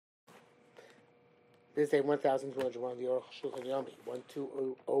This is a 1,201 the Arukh HaShulchan Yomi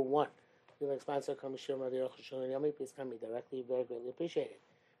 1201. If you'd like sponsor, come share my the Arukh HaShulchan Yomi. Please come me directly. Very greatly appreciated.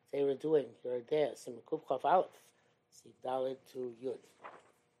 Say we're doing your day. Sim Kuf Chaf Aleph. Sif Dalet to Yud.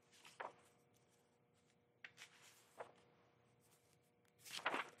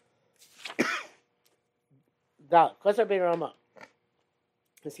 Dalet. Kosar Ben Rama.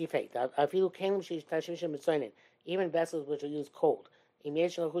 Sif Hey. I feel Kalim Shish Tashishim Mitzoinin. Even vessels which are used cold.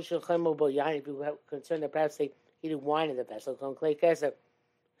 If you have concern that perhaps they heated wine in the vessel,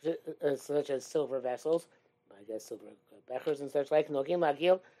 such as silver vessels, I guess silver bechers and such like.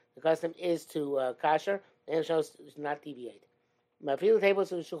 The custom is to kosher, and shows not deviate.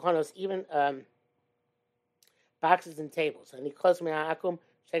 Tables even boxes and tables. And he calls me akum,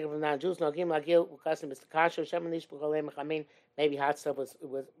 take it from non-Jews. Custom is to kosher. Maybe hot stuff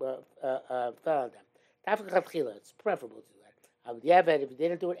fell on them. It's preferable to do that. If you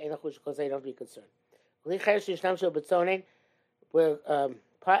didn't do it, you don't have to be concerned. Were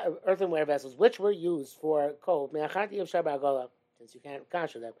earthenware vessels which were used for cold. Since you can't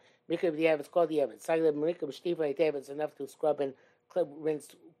kosher them, it's called the Evan. It's enough to scrub and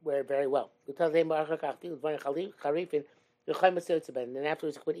rinse wear very well. And then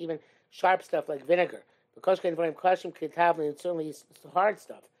afterwards, you put even sharp stuff like vinegar. Because certainly hard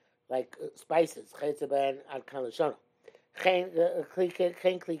stuff like spices.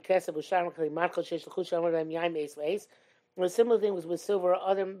 A similar thing was with silver or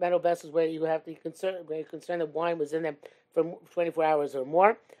other metal vessels where you have to be concerned that wine was in them for 24 hours or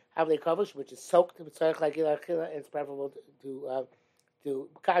more. Have they covered, which is soaked, and it's preferable to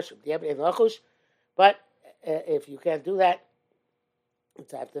kosher. But if you can't do that,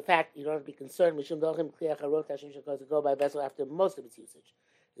 it's after the fact. You don't have to be concerned. Because to go by vessel after most of its usage.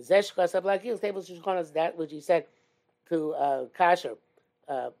 That which he said to kosher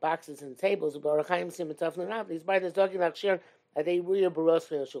boxes and tables. These by this talking like share they real baros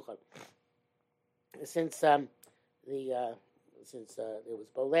for the shulchan. Since it was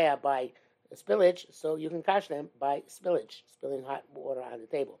bolea by spillage, so you can kosher them by spillage, spilling hot water on the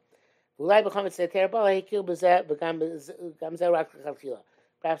table. Perhaps a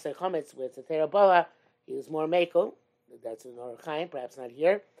chametz with a terabala, he was more meko. That's in Arukh HaShulchan, perhaps not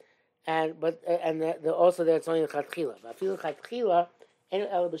here. And also there it's only the chatchila. I feel chatchila and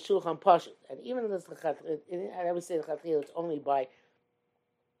b'shulchan pashut. And even this I would say the chatchila it's only by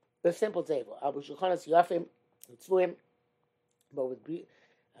the simple table. B'shulchan is yafim, tzvuim, but would be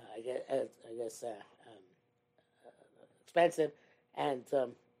I guess expensive and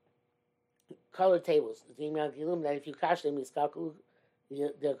colored tables. That if you kash them,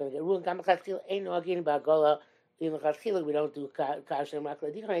 they're going to get ruined. Ain't no again about gola. We don't do kash and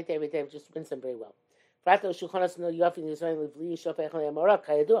makla. Just rinse them very well. That's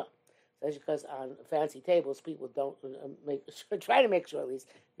because on fancy tables, people don't try to make sure at least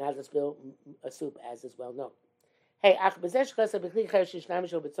not to spill a soup, as is well known. Hey, but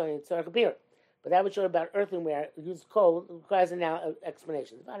that which are about earthenware used cold requires an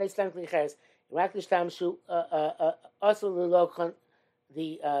explanation.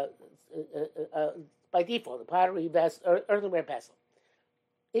 By default, the pottery vessel, earthenware vessel,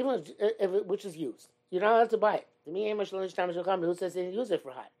 even if which is used, you're not allowed to buy it. Who says they didn't use it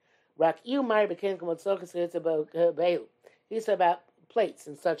for hot? He said about plates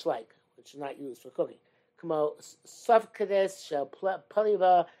and such like, which is not used for cooking. Okay,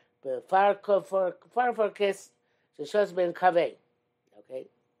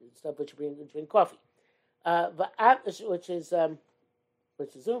 stuff which you drink coffee,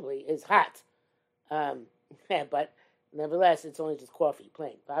 which presumably is hot, but nevertheless it's only just coffee,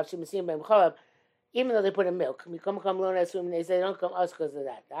 plain. Even though they put in milk, they say they don't come us because of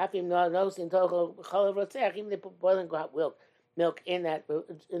that. Even they put boiling hot milk in that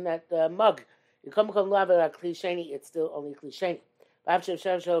mug. It's still only klisheni. It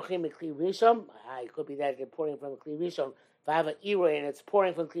could be that they're pouring from a kli rishon. If I have an ira and it's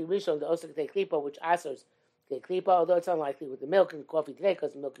pouring from kli rishon, the osik te klipa, which asers te klipa, although it's unlikely with the milk and coffee today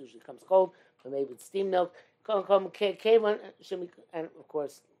because the milk usually comes cold, but maybe it's steamed milk. And of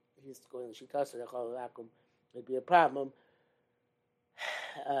course, he's going to shita, so the chol akum would be a problem.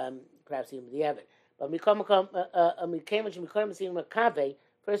 Perhaps even the Evid. But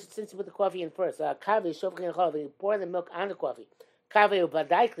first, since you put the coffee in first, you pour the milk on the coffee.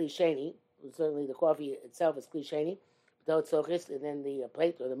 Certainly the coffee itself is klisheni, and then the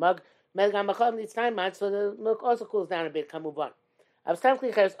plate or the mug. It's time, so the milk also cools down a bit. Can move on. But that's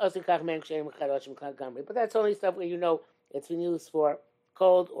only stuff where you know it's been used for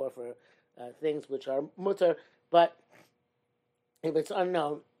cold or for things which are mutter. But if it's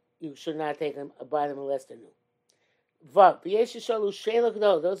unknown, you should not take them, buy them unless they're new. Vav,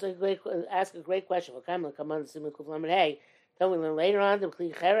 those are great. Ask a great question. Come on, hey, tell me later on the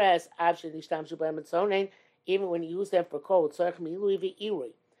kli cheres even when you use them for cold, you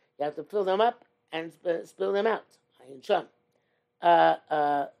have to fill them up and spill them out.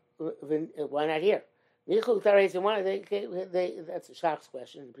 Why not here? That's a Shach's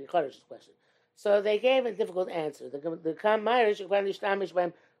question, the Chodesh question. So they gave a difficult answer. The Kam Mayrish,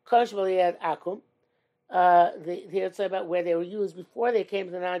 here it's about where they were used before they came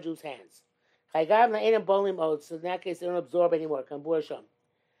to the non-Jews' hands. So in that case, they don't absorb anymore.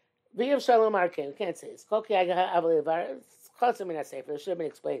 We can't say this. It's close, I mean, not safe. It should have been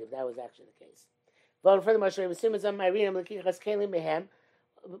explained if that was actually the case. Furthermore,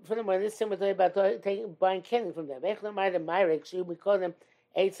 this is about buying kelim from them. We call them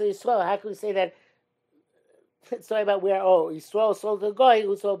Eitz Yisrael. How can we say that? It's talking about where, Yisrael sold to a Goy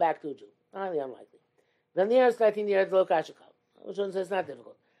who sold back to a Jew. Highly unlikely. Then the nearest 13 years, the Lokashikal. Which one says it's not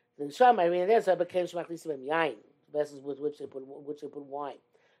difficult. The Sham Irene there, so it became Shmachlisim Yain, vessels with which they put wine.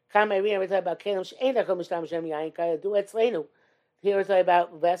 Kam Irene, we talk about kelim she'ein dachol mishtam shem yain kaya du etzleinu. Here we talk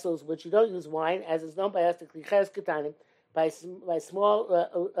about vessels which you don't use wine, as is known by us, the klicheres ketanim, by small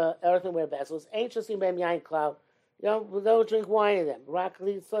earthenware vessels. Ain't shosim b'hem yain klal. You don't drink wine in them.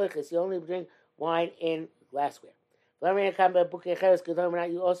 Rakli tzolichis. You only drink wine in glassware. You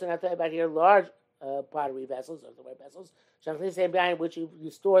also not talking about here large pottery vessels, earthenware vessels, which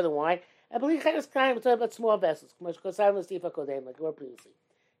you store the wine. I believe we're talking about small vessels, like we were previously.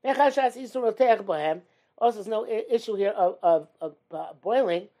 Also, there's no issue here of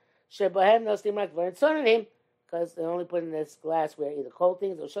boiling. Because they only put in this glassware either cold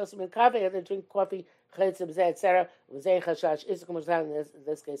things or shosim and coffee, or they drink coffee, etc. In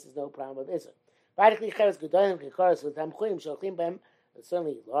this case, there's no problem with Isser.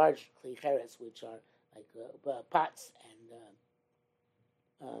 Certainly large klicheres, which are like pots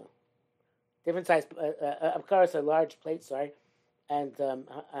and different size. Of course, are large plates. Sorry, and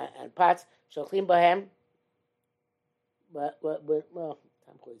pots. Shochlin bahem. Well,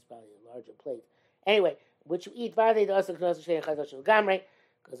 tamchoi is probably a larger plate. Anyway, which you eat vade also gamre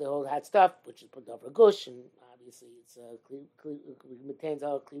because they hold hot stuff, which is put over gush, and obviously it's contains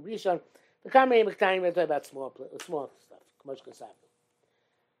all kli rishon. The kamre mektanim we're talking about small stuff. K'mosh kasav.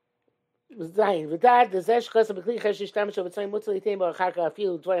 That's what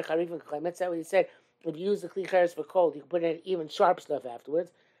he said. If you use the kli cheres for cold, you can put in even sharp stuff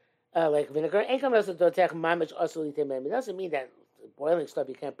afterwards, like vinegar. It doesn't mean that boiling stuff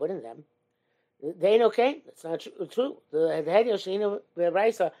you can't put in them. They ain't okay. That's not true. The head Yoshina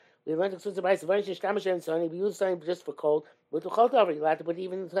Raisa, we learned to the Raisa. We use something just for cold. With the cold over, you're allowed to put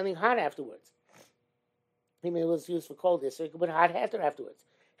even something hot afterwards. He may was used for cold this, so you can put hot heter afterwards.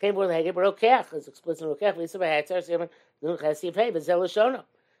 Came with the Hegel, but Rokeach is explicit in Rokeach. We say heter, so you have Zeloshono.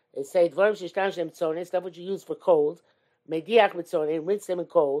 They say dvarim shishtam shem tzonei, stuff which you use for cold. Mediach mitzonei, rinse them in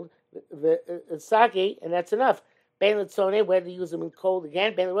cold. The sake, and that's enough. Ben l'tzonei, whether you use them in cold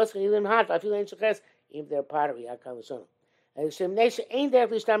again. Ben l'rosh, you use them hot. I feel in sheches, even they're pottery. Hakal l'shono. And shemnesha ain't there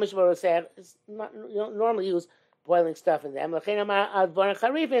l'shtamish v'roseach. You don't normally use boiling stuff in them. That's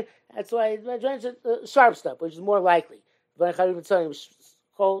why it's sharp stuff, which is more likely.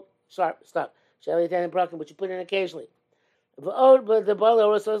 Cold, sharp stuff. Shelly and broken, which you put in occasionally. The boiler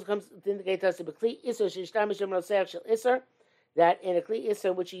also comes to indicate us that in a kli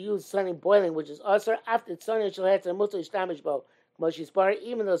iser which you use something boiling, which is also after tzonei shel heter mutar yishtamish bo k'mosh yispar,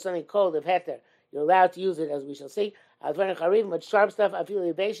 even though something cold of heter, you're allowed to use it, as we shall see. Advarim charivim, but sharp stuff,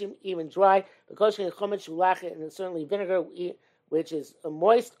 afilu yibeshim, even dry, because and certainly vinegar, which is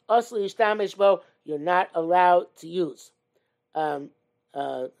moist, also yishtamish bo, you're not allowed to use. In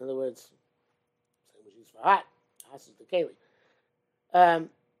other words, it was used for hot. This is the keli.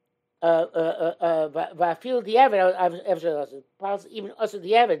 Va'afil di'evet, even also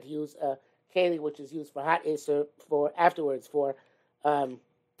di'evet use keli, which is used for hot iser for afterwards for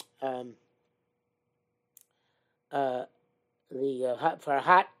for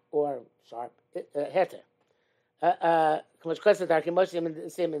hot or sharp heter.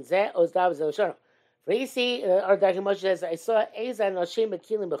 For Isi, our Dr. Moshe says, I saw Eza Noshim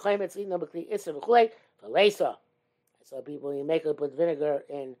Mekilim B'choim Etzli No B'kli Isser V'chulei V'leisa. I saw people in makeup put vinegar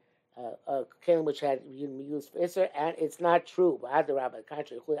in a kelim which had been used for Isser, and it's not true. B'adarab, the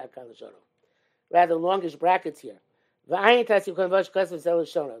contrary, V'chulei Akal L'shono. Rather, longish brackets here. V'ayin Tasi V'kon Vosh Kos V'zel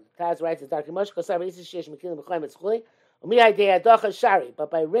L'shono. Taz writes, Dr. Moshe Kosar Isi Shesh Mekilim B'choim Etzli Umi Idea Adocha Shari,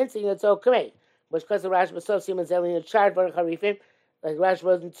 but by rinsing it's okay. Which because the Rash B'sof Simon Zelin and Chard V'ar Harifim, like Rash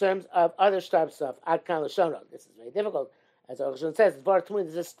wrote in terms of other sharp stuff, Ad Kan L'shono. This is very difficult. As Arukh HaShulchan says, the Dvar Tumin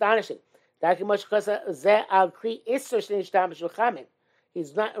is astonishing.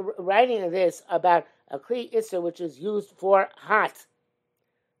 He's not writing this about a Kli Isser which is used for hot,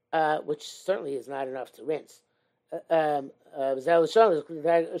 which certainly is not enough to rinse. This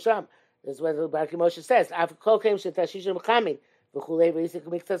is what the Barki Moshe says.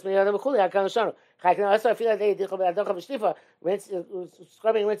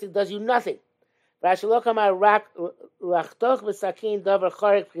 Scrubbing and rinsing does you nothing. Rashi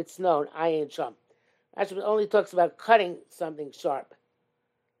only talks about cutting something sharp,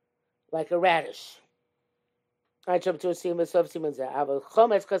 like a radish. That's interesting.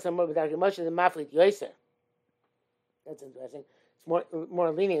 It's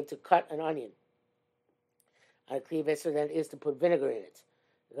more lenient to cut an onion on a Kli Isser than it is to put vinegar in it,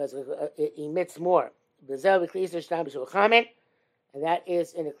 because it emits more. And that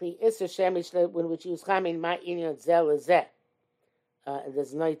is in a Kli Isser Shemish when which use chamin ma inyan zel lezeh. And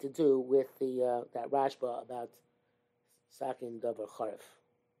there's nothing to do with the that Rashba about sakin davar charif.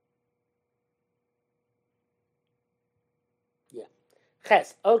 Yeah.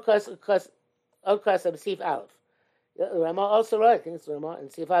 Ches Odkas Sif Aleph. Rama also wrote, I think it's Rama, and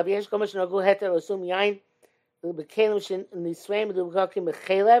Sif Aleph Yesh Komash Nagu Heter Osum Yain Bekelim Shin Nisreim Dukakim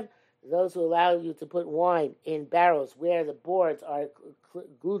Bechelev. Those who allow you to put wine in barrels where the boards are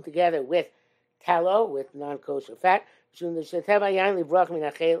glued together with tallow, with non-kosher fat, because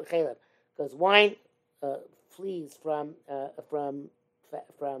wine flees from the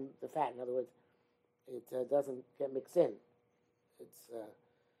fat. In other words, it doesn't get mixed in. It's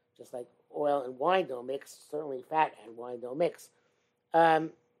just like oil and wine don't mix. Certainly, fat and wine don't mix.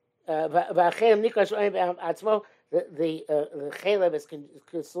 The chalev is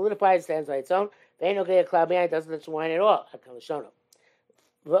solidified, stands by its own. They no get a klabiyan, doesn't touch wine at all.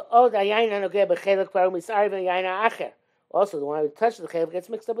 Also, the wine that touches the chalev gets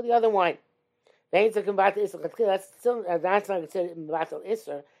mixed up with the other wine. That's still not considered batal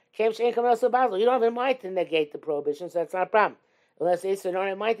isser. You don't have in mind to negate the prohibition, so that's not a problem. Unless the isser don't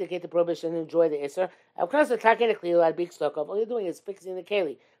have in mind to negate the prohibition and enjoy the isser. All you're doing is fixing the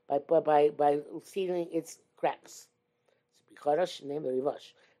keli by sealing its cracks. It's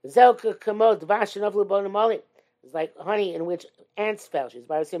like honey in which ants fell. You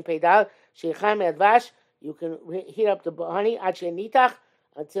can heat up the honey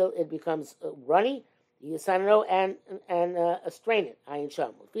until it becomes runny. You and strain it. According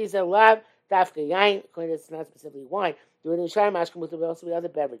to it's not specifically wine. Do it in shar mashkim with also the other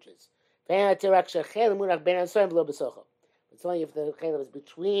beverages. It's only if the chalev is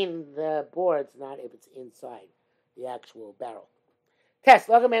between the boards, not if it's inside the actual barrel. Test.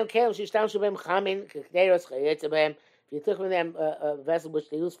 If you took from them a vessel which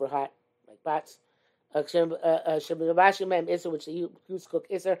they use for hot, like pots, which they use cook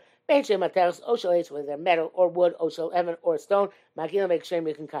iser, whether they're metal or wood, evan or stone, make sure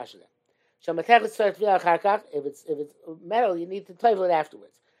you can kasha them. If it's metal, you need to toivel it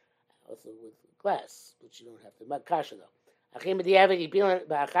afterwards. Also with glass, which you don't have to kasha though. But if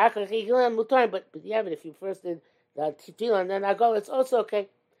you first did the tefillah and then agol, it's also okay.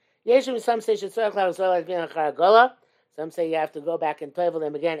 Some say you have to go back and toivel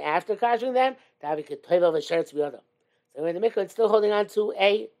them again after kashing them. So in the mikvah, it's still holding on to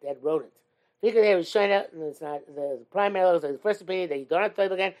a dead rodent. It's not the primary, the first opinion that you don't have to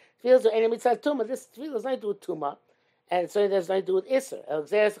toivel again. Tefillah are any mitzvah tuma. This tefillah is not to do with tuma. And so there's nothing to do with Isser.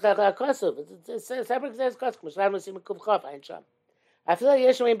 It's a separate Xeris Kosov. I feel like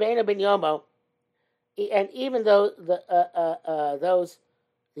Yeshua Beina Ben Yomo, and even though the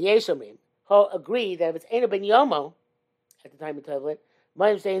Yeshomim agree that if it's Eina Ben Yomo at the time of Toilet,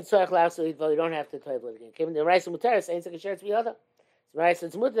 Mayim saying Tzorach La'asu Yitvo, you don't have to Toilet again. Came in the Raisa Mutera saying it's a share to the other. So Raisa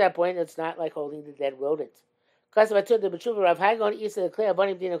it's Mut at that point, it's not like holding the dead rodent. Because of the B'tshuva Rav Hagon Isa the Klei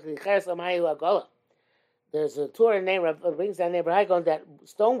Abonim Dino Klicheres Lamayu Agola. There's a Torah name of brings down neighbor Hagon that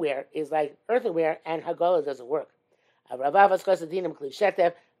stoneware is like earthenware and Hagolah doesn't work. Ravavas Kosadinam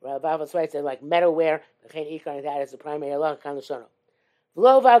Klishetev, Ravavas writes that like metalware, that is the primary law of Kanashono.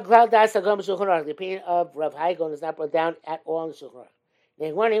 The opinion of Rav Hagon is not brought down at all in the Shulchan Aruch.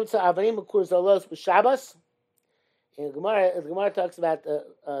 In the Gemara talks about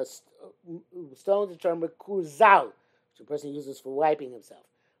stones which are mekurzal, which a person uses for wiping himself.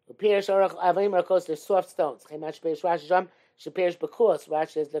 They're soft stones. Rashi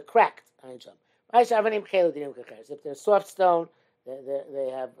is the cracked. If they're soft stone,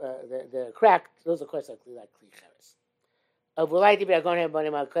 they're cracked. Those, of course, are like klicheres.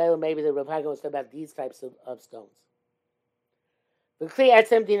 Maybe the Rav Hagon was talking about these types of stones. The kli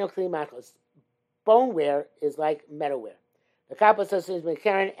etzem dino kli machos. Boneware is like metalware. The kappa is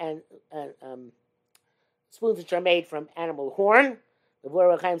Karen and spoons which are made from animal horn. The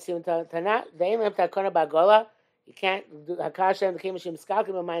Vora Chaim Simon Tana. They ain't takona bagola. You can't do hakasha. The kimishim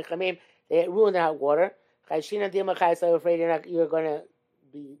skalkim and mayim chamim. They ruin the hot water. Chayshina dimachai. So I'm afraid you're going to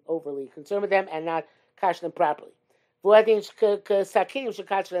be overly concerned with them and not kash them properly. The same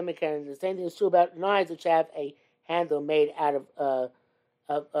thing is true about knives which have a handle made out of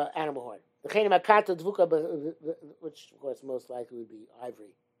animal horn. Which of course most likely would be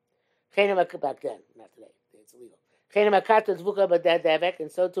ivory. Back then, not today. It's illegal.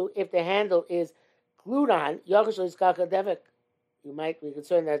 And so too, if the handle is glued on, you might be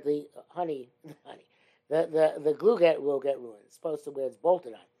concerned that the the glue will get ruined. It's supposed to where it's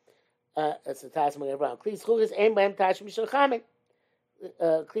bolted on. It's a task we get wrong. Kli schulches aim by touch mishal chamin.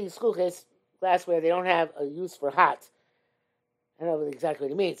 Kli schulches, glassware, they don't have a use for hot. I don't know exactly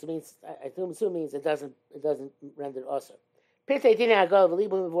what it means. It means I assume it means it doesn't render it also. Pitay dina go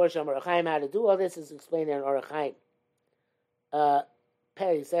v'libum v'vorsham Arukh HaShulchan. How to do all this is explained in Arukh HaShulchan.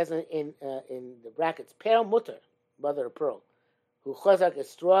 Perry says in the brackets, pearl mutter, mother of pearl, who chazak is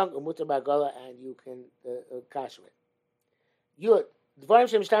strong, mutter bagola, and you can kasher it. Yud. Or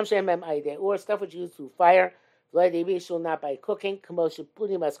stuff which is used through fire, not by cooking,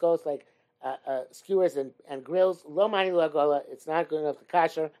 like skewers and grills. It's not good enough to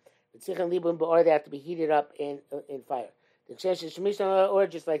kasher. Or they have to be heated up in fire. Or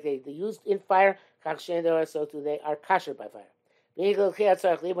just like they used in fire, so too they are kasher by fire.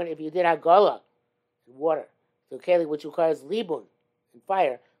 If you did hagola, water, so keli, which requires libun in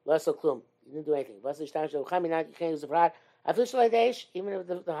fire, you didn't do anything. You can't use it for hot. Even if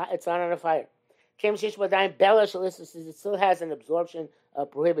it's not on a fire. It still has an absorption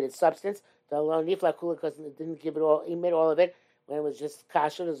of prohibited substance. Because it didn't give it all, emit all of it when it was just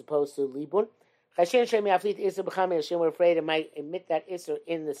kasher as opposed to libun. We're afraid it might emit that isser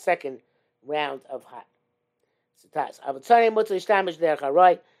in the second round of hot.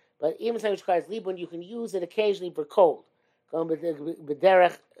 But even something which requires libun, you can use it occasionally for cold. Such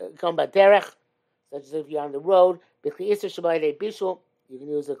as if you're on the road. You can use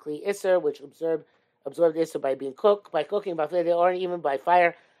a kli isser, which absorbed the isser by being cooked, by cooking, or even by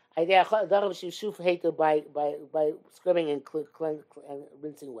fire. By scrubbing and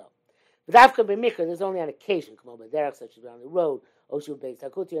rinsing well. There's only on occasion, such as on the road,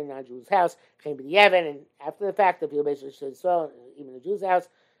 in a non-Jew's house, came to the Yevon, and after the fact, if you're basically so, even a Jew's house,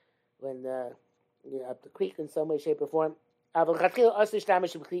 when you're up the creek in some way, shape, or form. But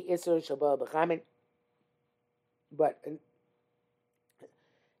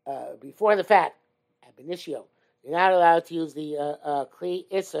before the fact, ab initio, you're not allowed to use the kli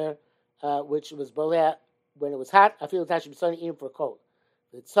iser, which was boleh when it was hot. I feel attached to even for cold.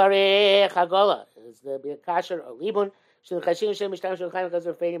 The tzarech hagola is the be a kasher or libun. Because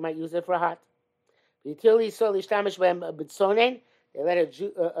they're afraid you might use it for hot. They let a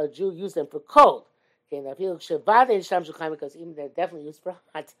Jew use them for cold. Okay, I feel because even they're definitely used for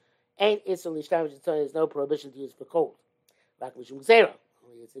hot. Ain't isur lishtamesh. There's no prohibition to use for cold. Like mishum gzeira.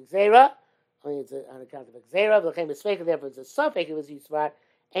 Only it's a gzeira. Only it's on account of a gzeira. But it's fake. Therefore, it's a suffix. It was used for it.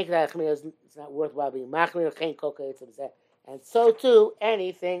 It's not worthwhile being machmir. And so too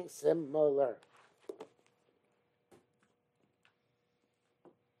anything similar.